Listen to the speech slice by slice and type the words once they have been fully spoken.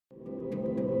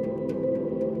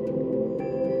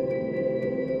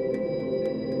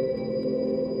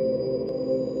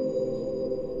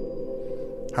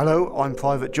Hello, I'm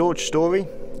Private George Storey,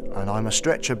 and I'm a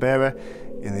stretcher bearer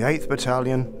in the 8th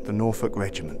Battalion, the Norfolk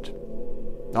Regiment.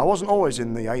 Now, I wasn't always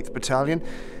in the 8th Battalion.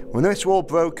 When this war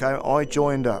broke out, I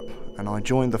joined up, and I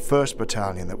joined the 1st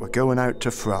Battalion that were going out to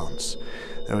France.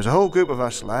 There was a whole group of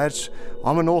us lads.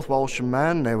 I'm a North Walsham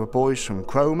man. There were boys from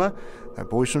Cromer, there were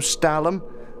boys from Stalham,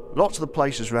 lots of the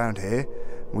places round here.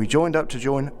 We joined up to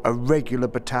join a regular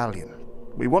battalion.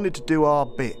 We wanted to do our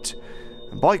bit,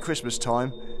 and by Christmas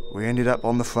time, we ended up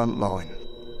on the front line.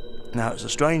 Now, it was a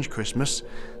strange Christmas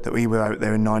that we were out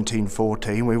there in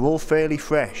 1914. We were all fairly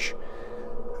fresh.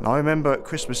 And I remember at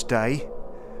Christmas Day,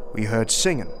 we heard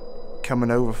singing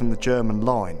coming over from the German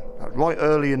line, right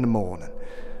early in the morning.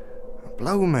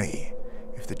 Blow me,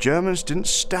 if the Germans didn't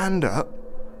stand up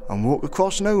and walk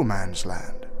across no man's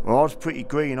land. Well, I was pretty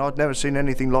green. I'd never seen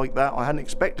anything like that. I hadn't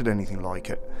expected anything like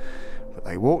it. But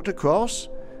they walked across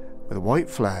with a white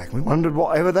flag. We wondered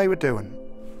whatever they were doing.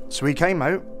 So we came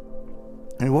out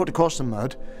and we walked across the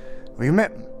mud. We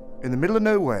met them in the middle of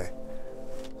nowhere,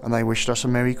 and they wished us a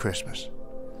Merry Christmas.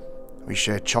 We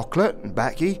shared chocolate and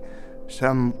baccy. I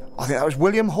think that was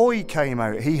William Hoy came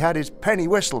out. He had his penny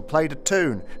whistle, played a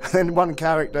tune, and then one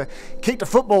character kicked a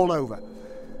football over.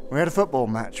 We had a football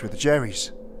match with the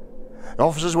Jerrys. The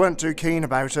officers weren't too keen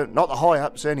about it, not the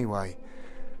high-ups anyway,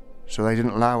 so they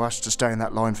didn't allow us to stay in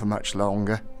that line for much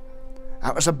longer.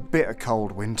 That was a bitter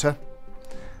cold winter.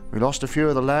 We lost a few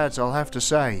of the lads, I'll have to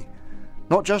say.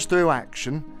 Not just through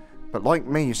action, but like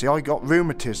me, you see, I got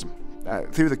rheumatism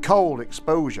through the cold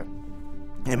exposure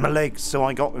in my legs, so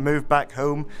I got moved back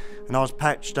home and I was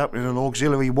patched up in an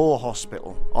auxiliary war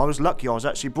hospital. I was lucky, I was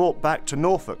actually brought back to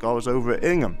Norfolk. I was over at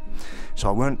Ingham, so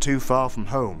I weren't too far from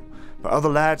home. But other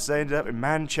lads, they ended up in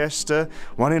Manchester,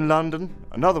 one in London,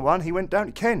 another one, he went down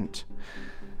to Kent.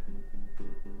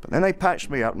 But then they patched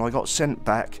me up and I got sent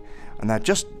back, and they'd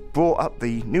just brought up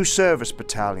the new service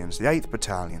battalions, the 8th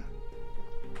Battalion.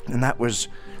 And that was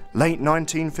late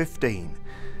 1915.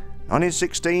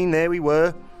 1916, there we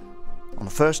were, on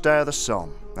the first day of the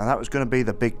Somme. Now that was going to be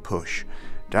the big push.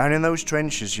 Down in those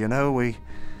trenches, you know, we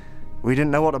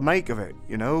didn't know what to make of it,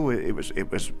 you know. It was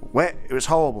wet, it was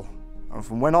horrible. And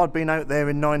from when I'd been out there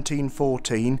in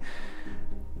 1914,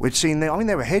 we'd seen there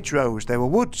were hedgerows, there were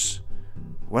woods.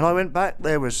 When I went back,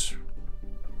 there was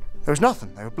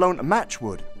nothing. They were blown to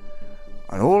matchwood.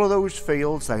 And all of those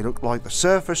fields, they looked like the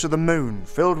surface of the moon,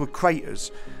 filled with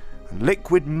craters and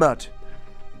liquid mud.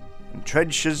 And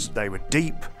trenches, they were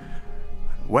deep,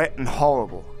 and wet and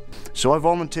horrible. So I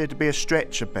volunteered to be a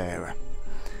stretcher bearer.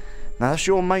 Now that's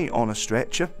your mate on a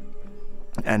stretcher,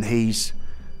 and he's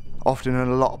often in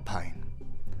a lot of pain.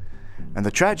 And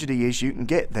the tragedy is you can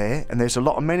get there and there's a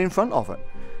lot of men in front of it.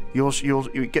 You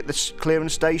get this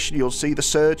clearance station, you'll see the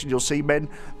surgeon, you'll see men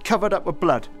covered up with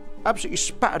blood, absolutely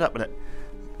spattered up with it.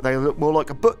 They look more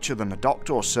like a butcher than a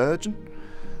doctor or surgeon.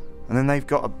 And then they've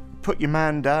got to put your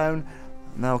man down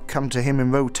and they'll come to him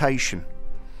in rotation.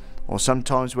 Or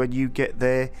sometimes when you get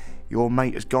there, your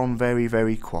mate has gone very,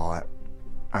 very quiet.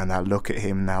 And they'll look at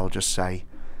him and they'll just say,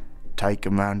 take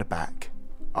him round the back.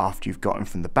 After you've got him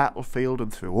from the battlefield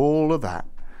and through all of that,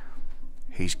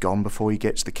 he's gone before he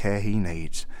gets the care he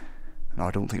needs. And I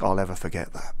don't think I'll ever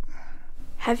forget that.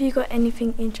 Have you got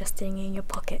anything interesting in your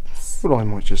pockets? Well, I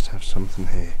might just have something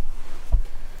here.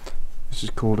 This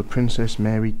is called a Princess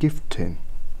Mary gift tin.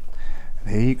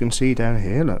 And here you can see down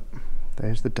here, look,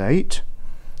 there's the date.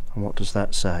 And what does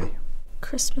that say?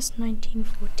 Christmas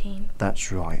 1914.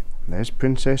 That's right. There's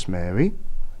Princess Mary.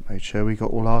 Made sure we got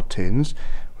all our tins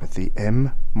with the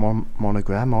M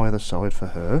monogram either side for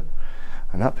her.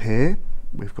 And up here,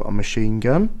 we've got a machine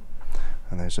gun.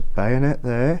 And there's a bayonet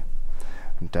there.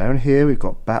 And down here we've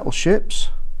got battleships,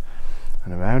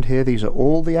 and around here these are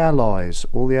all the allies,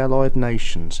 all the allied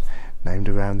nations named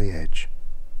around the edge.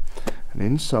 And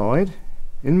inside,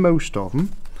 in most of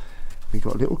them, we've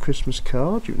got a little Christmas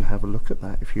card. You can have a look at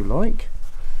that if you like.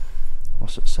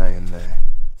 What's it saying there?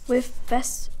 With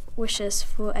best wishes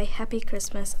for a happy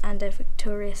Christmas and a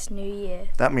victorious New Year.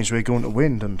 That means we're going to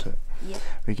win, doesn't it? Yeah.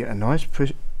 We get a nice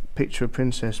picture of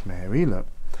Princess Mary, look.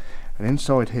 And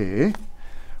inside here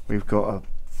we've got a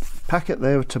packet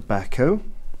there of tobacco,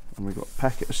 and we've got a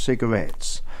packet of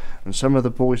cigarettes. And some of the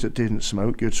boys that didn't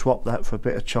smoke, you'd swap that for a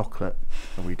bit of chocolate.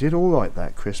 And we did all right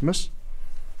that Christmas.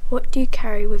 What do you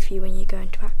carry with you when you go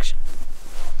into action?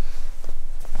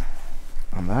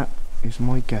 And that is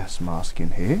my gas mask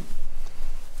in here.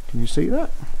 Can you see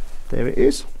that? There it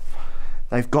is.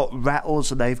 They've got rattles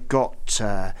and they've got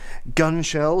gun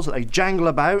shells that they jangle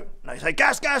about. They say,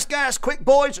 gas, gas, gas, quick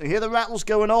boys. And you hear the rattles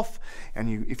going off.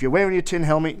 And if you're wearing your tin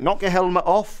helmet, knock your helmet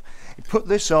off. You put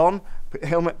this on, put your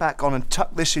helmet back on and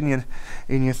tuck this in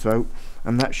your throat.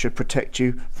 and that should protect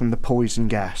you from the poison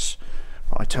gas.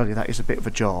 But I tell you, that is a bit of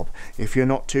a job. If you're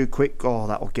not too quick, oh,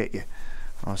 that'll get you.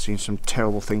 I've seen some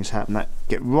terrible things happen that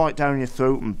get right down your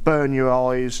throat and burn your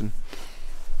eyes, and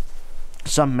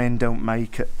some men don't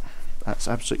make it. That's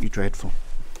absolutely dreadful.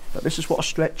 But this is what a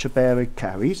stretcher bearer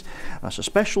carries. That's a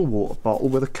special water bottle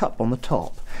with a cup on the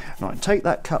top. And I can take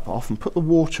that cup off and put the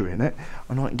water in it,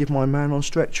 and I can give my man on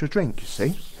stretcher a drink, you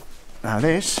see. Now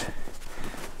that's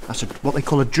what they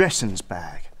call a dressings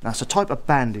bag. That's a type of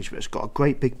bandage, but it's got a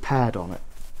great big pad on it.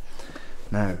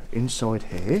 Now, inside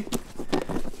here,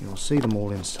 you'll see them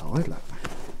all inside, look.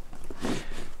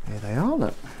 Here they are,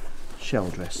 look.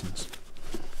 Shell dressings.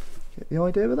 Get the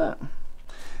idea of that?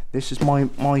 This is my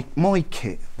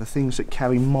kit, the things that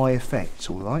carry my effects,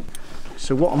 all right?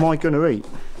 So what am I going to eat?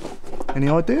 Any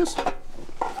ideas?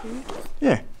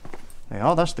 Yeah, they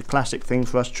are. That's the classic thing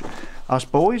for us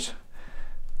boys.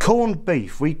 Corned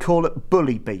beef. We call it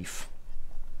bully beef.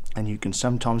 And you can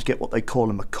sometimes get what they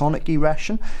call a McConaughey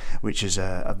ration, which is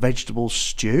a vegetable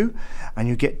stew. And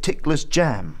you get Tickler's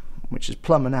jam, which is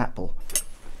plum and apple.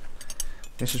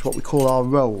 This is what we call our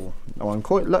roll. Now I'm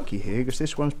quite lucky here because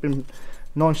this one's been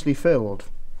nicely filled.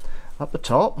 Up the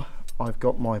top I've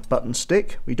got my button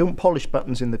stick. We don't polish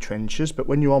buttons in the trenches, but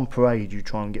when you're on parade you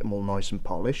try and get them all nice and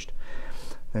polished.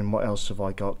 Then what else have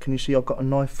I got? Can you see I've got a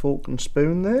knife, fork and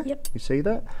spoon there? Yep. You see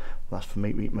that? Well, that's for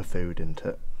me to eat my food, isn't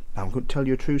it? Now I'm going to tell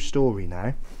you a true story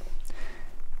now.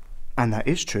 And that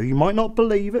is true. You might not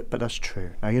believe it, but that's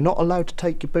true. Now you're not allowed to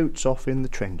take your boots off in the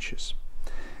trenches.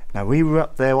 Now we were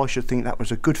up there, I should think that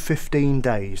was a good 15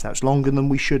 days. That's longer than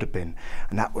we should have been.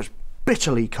 And that was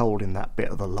bitterly cold in that bit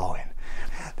of the line.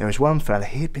 There was one fella,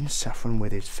 he had been suffering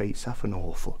with his feet, suffering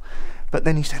awful. But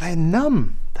then he said, they're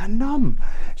numb.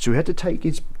 So we had to take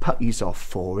his puttees off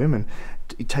for him and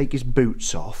take his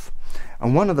boots off.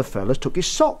 And one of the fellas took his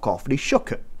sock off and he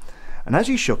shook it. And as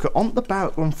he shook it, on the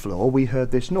barrack floor, we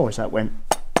heard this noise that went.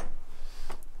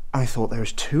 I thought there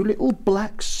was two little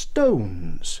black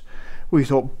stones. We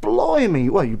thought, blimey,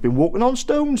 well, you've been walking on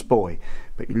stones, boy.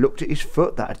 But he looked at his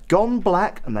foot, that had gone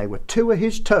black, and they were two of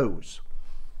his toes.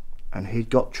 And he'd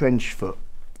got trench foot,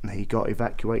 and he got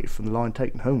evacuated from the line,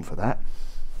 taken home for that.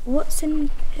 What's in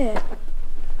here?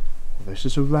 Well, this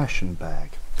is a ration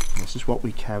bag. This is what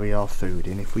we carry our food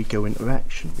in if we go into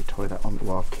action. We tie that onto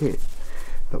our kit.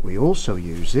 But we also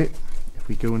use it if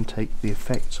we go and take the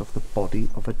effects off the body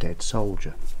of a dead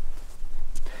soldier.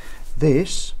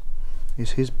 This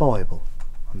is his Bible,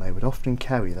 and they would often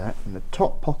carry that in the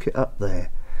top pocket up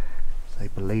there. They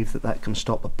believe that that can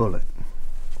stop a bullet.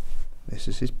 This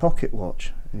is his pocket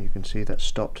watch, and you can see that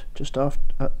stopped just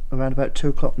after around about 2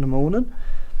 o'clock in the morning.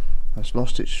 That's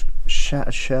lost its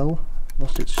shattered shell,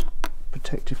 lost its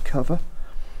protective cover.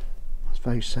 It's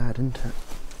very sad, isn't it?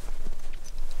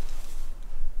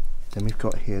 Then we've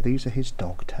got here, these are his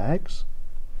dog tags.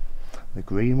 The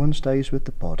green one stays with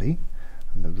the body,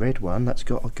 and the red one, that's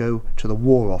got to go to the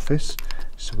War Office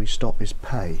so we stop his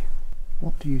pay.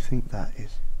 What do you think that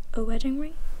is? A wedding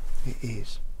ring? It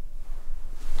is.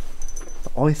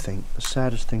 But I think the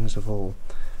saddest things of all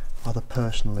are the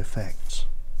personal effects.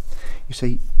 You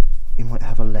see, he might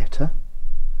have a letter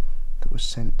that was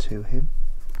sent to him.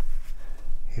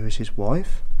 Here is his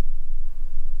wife,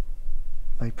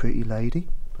 very pretty lady.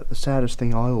 But the saddest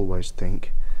thing I always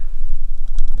think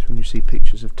is when you see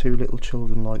pictures of two little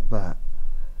children like that,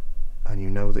 and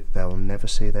you know that they'll never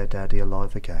see their daddy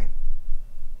alive again.